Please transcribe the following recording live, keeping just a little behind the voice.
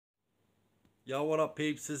Yo, what up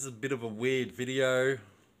peeps? This is a bit of a weird video.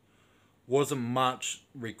 Wasn't much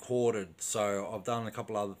recorded, so I've done a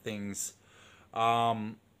couple other things.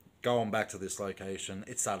 Going back to this location,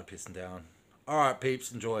 it started pissing down. Alright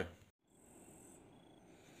peeps, enjoy.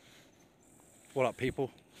 What up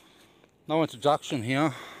people? No introduction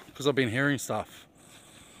here, because I've been hearing stuff.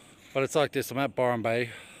 But it's like this, I'm at Byron Bay.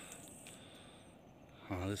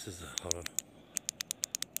 Oh, this is, hold on.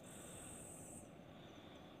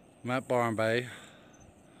 I'm at Byron Bay.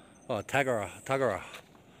 Oh, Tagara.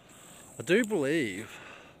 I do believe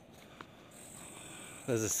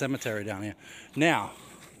there's a cemetery down here. Now,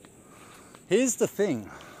 here's the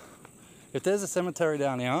thing. If there's a cemetery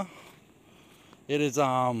down here, it is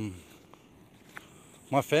my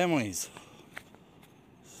family's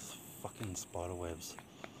fucking spider webs.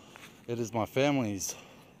 It is my family's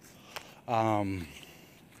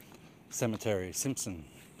cemetery, Simpson.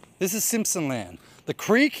 This is Simpson land. The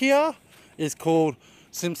creek here is called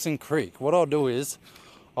Simpson Creek. What I'll do is,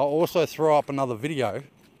 I'll also throw up another video.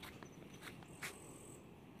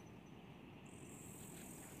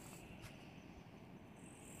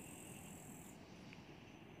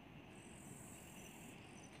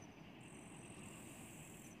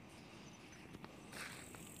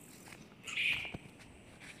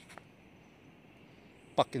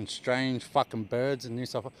 Fucking strange fucking birds in New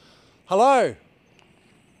South Wales. Hello!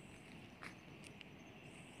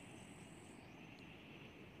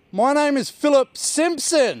 My name is Philip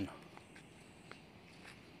Simpson.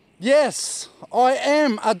 Yes, I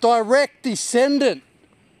am a direct descendant,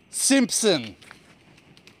 Simpson.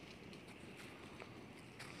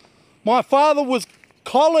 My father was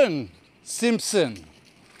Colin Simpson.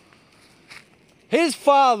 His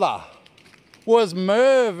father was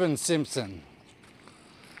Mervyn Simpson.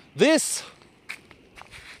 This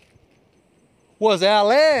was our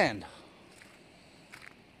land.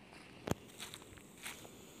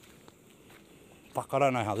 Fuck, I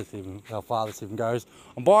don't know how far this even goes.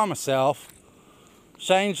 I'm by myself.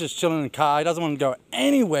 Shane's just chilling in the car. He doesn't want to go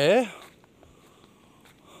anywhere.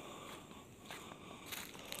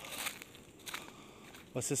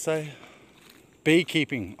 What's this say?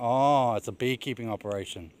 Beekeeping. Oh, it's a beekeeping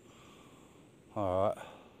operation. Alright.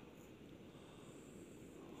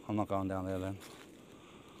 I'm not going down there then.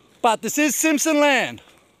 But this is Simpson land.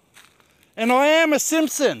 And I am a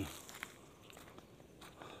Simpson.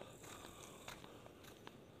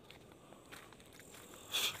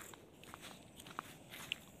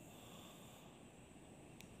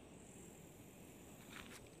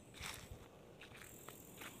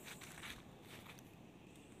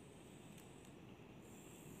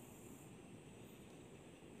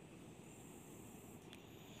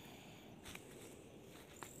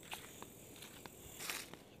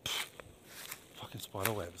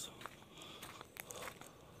 Spider webs.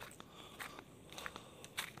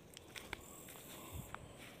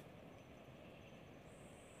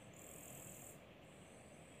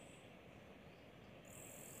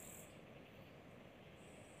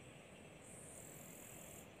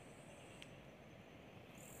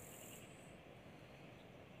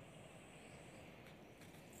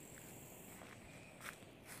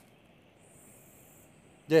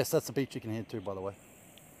 Yes, that's the beach you can head to, by the way.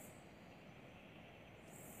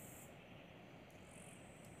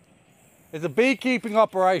 It's a beekeeping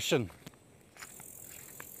operation.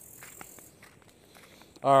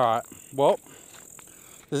 Alright, well,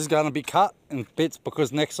 this is going to be cut in bits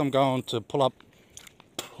because next I'm going to pull up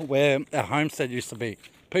where our homestead used to be.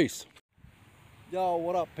 Peace. Yo,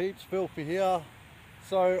 what up peeps, Filthy here.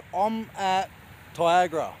 So I'm at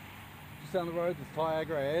Niagara. Just down the road is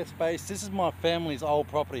Niagara airspace. This is my family's old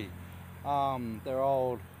property. Their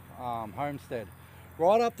old homestead.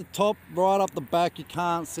 Right up the top, right up the back, you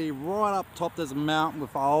can't see. Right up top, there's a mountain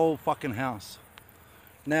with an old fucking house.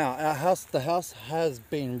 Now, the house has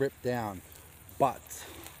been ripped down, but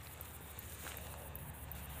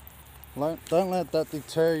don't let that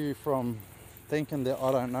deter you from thinking that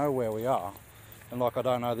I don't know where we are. And like I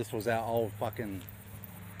don't know, this was our old fucking,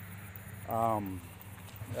 our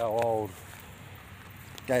old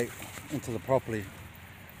gate into the property.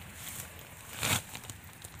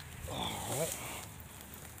 Alright.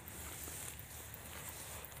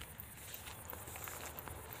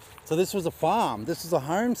 So this was a farm, this is a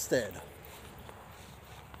homestead.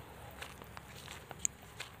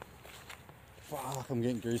 Fuck, I'm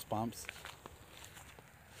getting goosebumps.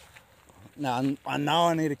 Now, I know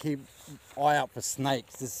I need to keep eye out for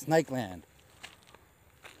snakes. This is snake land.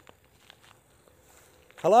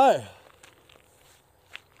 Hello.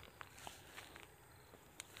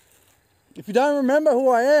 If you don't remember who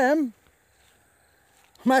I am,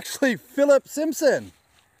 I'm actually Philip Simpson.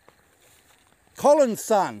 Colin's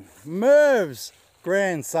son, Merv's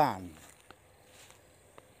grandson.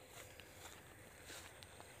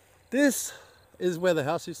 This is where the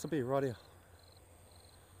house used to be, right here.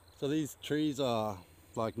 So these trees are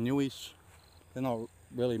like newish. They're not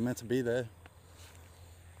really meant to be there.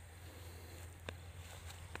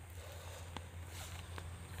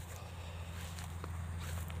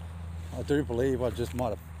 I do believe I just might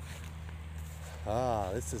have... Ah,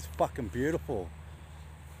 this is fucking beautiful.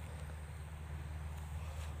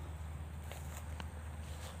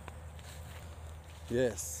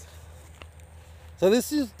 Yes. So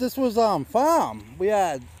this was farm. We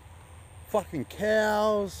had fucking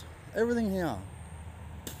cows, everything here.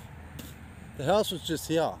 The house was just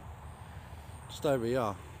here. Just over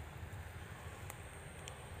here.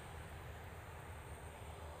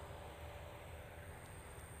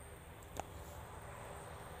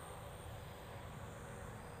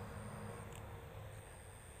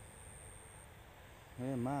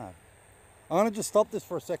 Yeah, mad. I'm gonna just stop this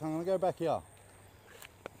for a second. I'm gonna go back here.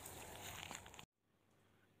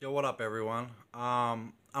 Yo, what up everyone?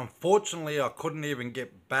 Unfortunately I couldn't even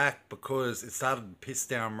get back because it started to piss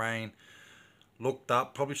down rain. Looked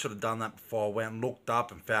up, probably should have done that before I went, looked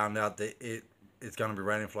up and found out that it's going to be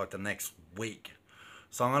raining for like the next week.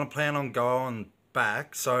 So I'm going to plan on going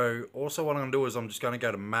back. So also what I'm going to do is I'm just going to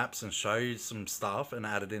go to maps and show you some stuff and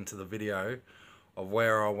add it into the video of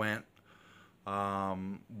where I went,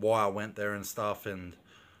 why I went there and stuff, and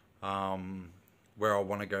where I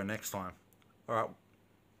want to go next time. Alright,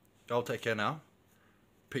 I'll take care now.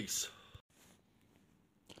 Peace.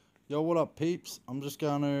 Yo, what up peeps? I'm just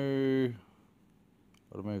going to...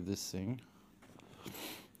 Gotta move this thing.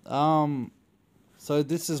 So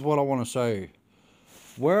this is what I want to show you.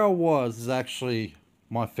 Where I was is actually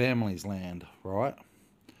my family's land, right?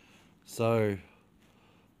 So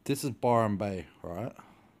this is Byron Bay, right?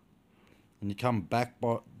 And you come back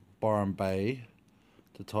by Byron Bay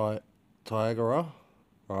to Tiagara,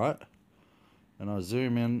 right? And I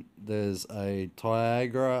zoom in, there's a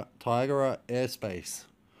Tiagara airspace.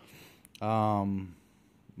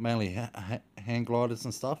 Mainly hang gliders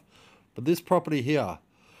and stuff. But this property here,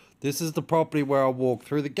 this is the property where I walk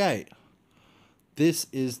through the gate. This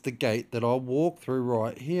is the gate that I walk through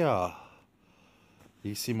right here.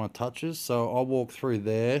 You see my touches? So I walk through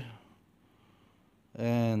there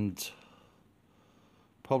and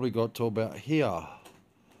probably got to about here.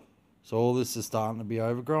 So all this is starting to be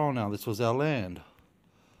overgrown now. This was our land.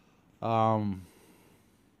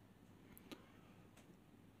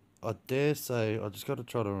 I dare say, I just got to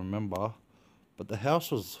try to remember, but the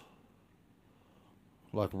house was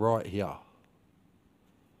like right here.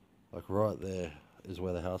 Like right there is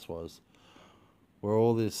where the house was. Where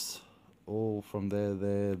all this, all from there,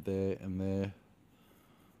 there, and there.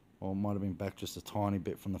 Or it might have been back just a tiny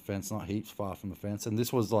bit from the fence, not heaps far from the fence. And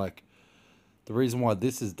this was like, the reason why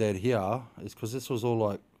this is dead here is because this was all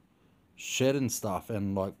like shed and stuff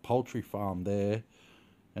and like poultry farm there.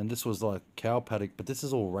 And this was like cow paddock, but this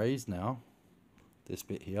is all raised now. This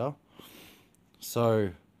bit here.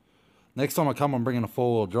 So next time I come, I'm bringing a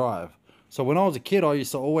 4-wheel drive. So when I was a kid, I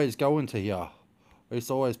used to always go into here. I used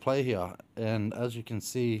to always play here. And as you can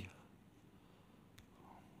see,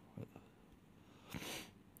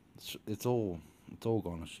 it's all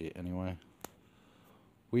gone to shit anyway.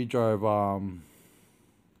 We drove,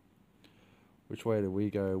 which way did we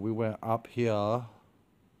go? We went up here.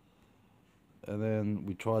 And then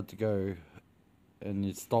we tried to go, and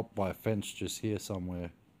you stopped by a fence just here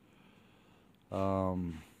somewhere.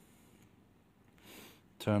 Turned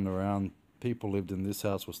around. People lived in this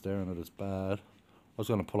house, were staring at us bad. I was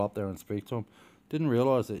going to pull up there and speak to them. Didn't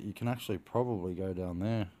realise that you can actually probably go down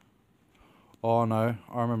there. Oh no,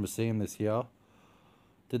 I remember seeing this here.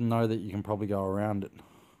 Didn't know that you can probably go around it.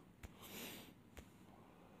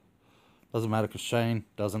 Doesn't matter because Shane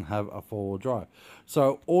doesn't have a 4-wheel drive.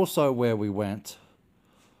 So also where we went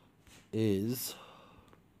is,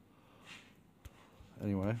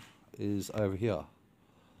 anyway, is over here.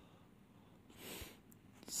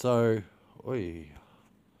 So, oi,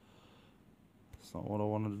 that's not what I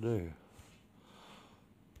wanted to do.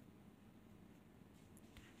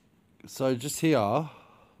 So just here,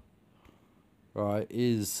 right,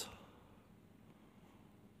 is,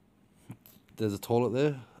 there's a toilet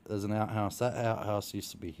there. There's an outhouse. That outhouse used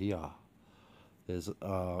to be here. There's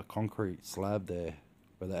a concrete slab there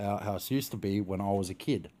where the outhouse used to be when I was a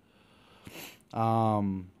kid.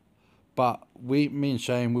 But me and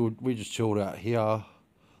Shane, we just chilled out here.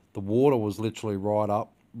 The water was literally right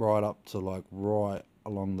up to like right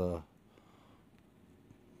along the,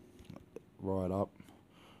 right up.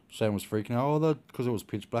 Shane was freaking out. Oh, that because it was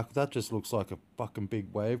pitch black. That just looks like a fucking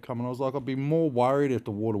big wave coming. I was like, I'd be more worried if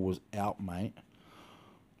the water was out, mate.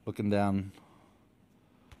 Looking down.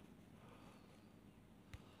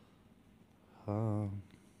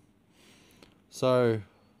 So,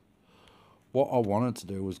 what I wanted to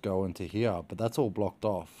do was go into here, but that's all blocked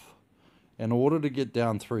off. In order to get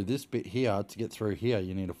down through this bit here, to get through here,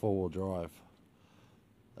 you need a four-wheel drive.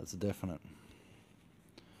 That's a definite.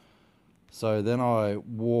 So then I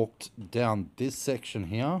walked down this section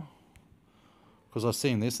here, because I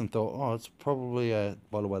seen this and thought, oh, it's probably a,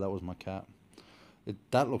 by the way, that was my cat.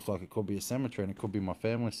 That looks like it could be a cemetery, and it could be my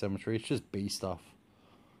family cemetery. It's just bee stuff.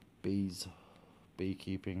 Bees.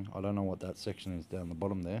 Beekeeping. I don't know what that section is down the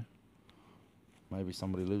bottom there. Maybe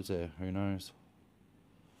somebody lives there. Who knows?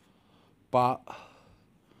 But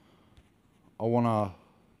I wanna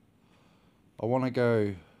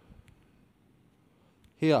go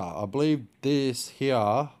here. I believe this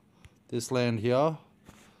land here,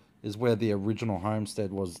 is where the original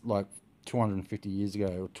homestead was, like 250 years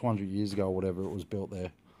ago, or 200 years ago, or whatever, it was built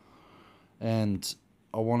there. And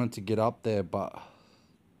I wanted to get up there, but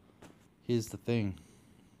here's the thing.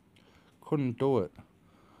 Couldn't do it.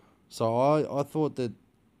 So I thought that,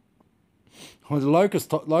 well, the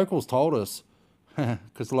locals told us,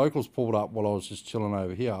 because the locals pulled up while I was just chilling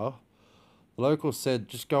over here. The locals said,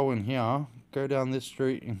 just go in here, go down this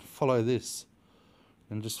street and follow this.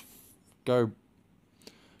 And just go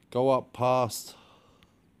up past,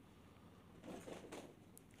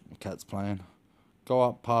 the cat's playing, go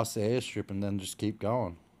up past the airstrip and then just keep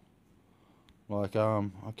going. Like,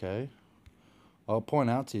 okay. I'll point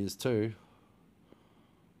out to you too,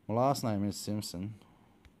 my last name is Simpson.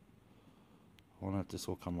 I wonder if this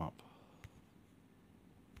will come up.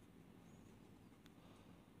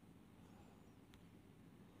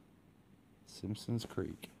 Simpsons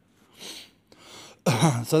Creek.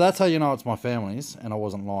 So that's how you know it's my family's, and I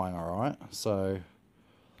wasn't lying, alright? So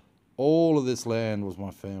all of this land was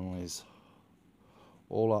my family's.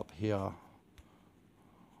 All up here.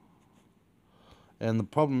 And the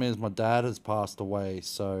problem is my dad has passed away,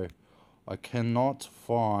 so I can't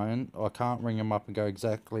ring him up and go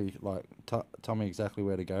exactly, like, tell me exactly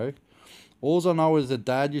where to go. All I know is that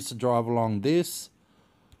Dad used to drive along this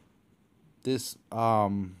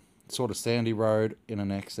sort of sandy road in an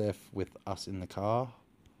XF with us in the car.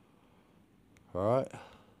 Alright.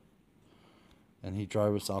 And he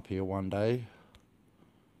drove us up here one day.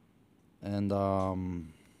 And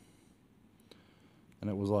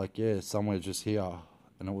it was like, yeah, somewhere just here.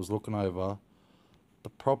 And it was looking over the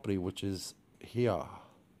property, which is here.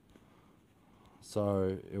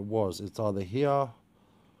 So it's either here,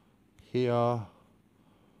 here.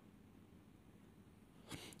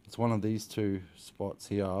 It's one of these two spots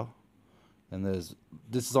here. And this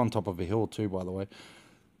is on top of a hill too, by the way.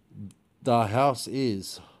 The house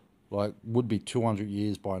is, like, would be 200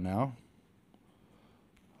 years by now.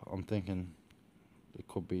 I'm thinking it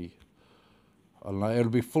could be, I don't know,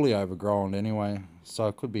 it'll be fully overgrown anyway. So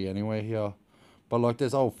it could be anywhere here. But, like,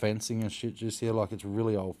 there's old fencing and shit just here. Like, it's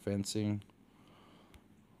really old fencing.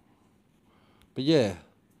 But, yeah.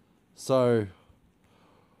 So,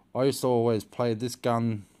 I used to always play. This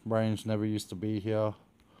gun range never used to be here.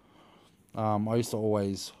 I used to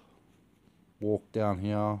always walk down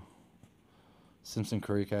here. Simpson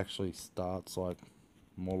Creek actually starts, like,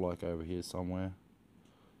 more like over here somewhere.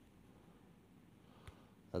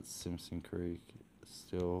 That's Simpson Creek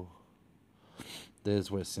still. There's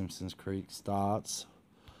where Simpson's Creek starts.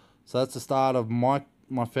 So that's the start of my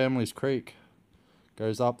family's creek.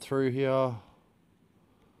 Goes up through here.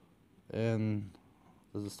 And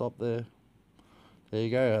there's a stop there. There you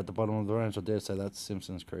go, at the bottom of the range. I dare say that's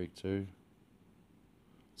Simpson's Creek too.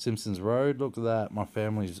 Simpson's Road, look at that. My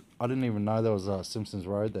family's, I didn't even know there was a Simpson's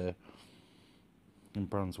Road there. In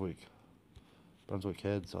Brunswick. Brunswick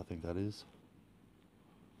Heads, I think that is.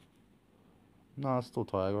 No, it's still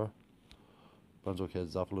Tiagra. Brunswick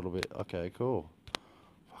Heads up a little bit. Okay, cool.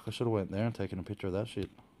 Fuck, I should have went there and taken a picture of that shit.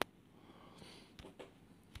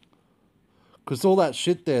 Because all that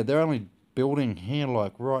shit there, they're only building here,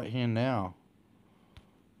 like, right here now.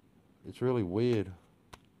 It's really weird.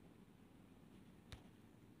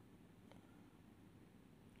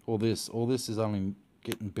 All this is only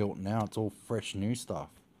getting built now. It's all fresh new stuff.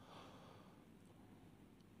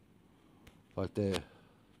 Like there.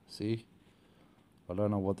 See? I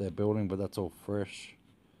don't know what they're building, but that's all fresh.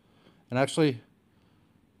 And actually,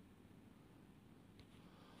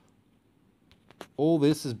 all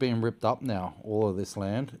this is being ripped up now. All of this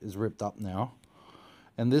land is ripped up now.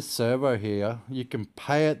 And this servo here, you can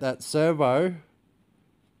pay at that servo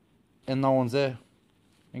and no one's there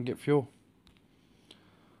and get fuel.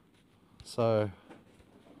 So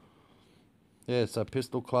yeah, so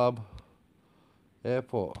Pistol Club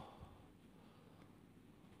Airport.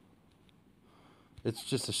 It's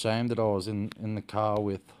just a shame that I was in the car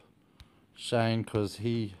with Shane, because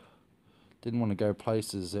he didn't want to go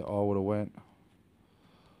places that I would have went.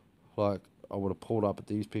 Like, I would have pulled up at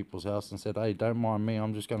these people's house and said, hey, don't mind me,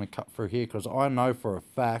 I'm just going to cut through here, because I know for a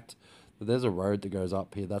fact that there's a road that goes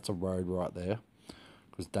up here. That's a road right there,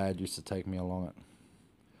 because Dad used to take me along it.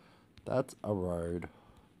 That's a road.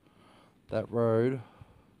 That road.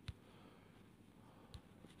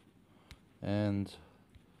 And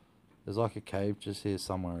there's like a cave just here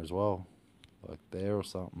somewhere as well, like there or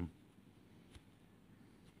something.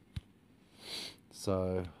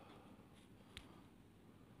 So,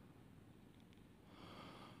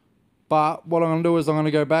 but what I'm gonna do is I'm gonna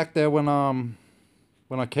go back there when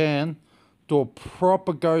I can, do a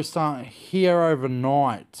proper ghost hunt here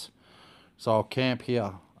overnight. So I'll camp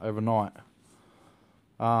here overnight.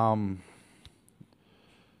 And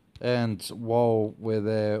while we're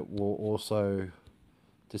there, we'll also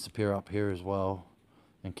disappear up here as well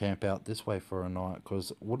and camp out this way for a night,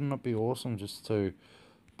 because wouldn't it be awesome just to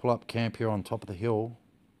pull up camp here on top of the hill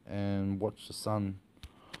and watch the sun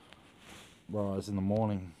rise in the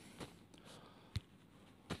morning.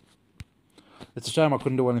 It's a shame I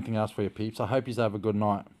couldn't do anything else for you peeps. I hope you have a good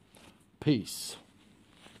night. Peace.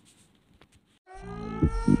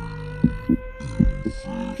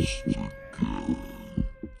 Investigate.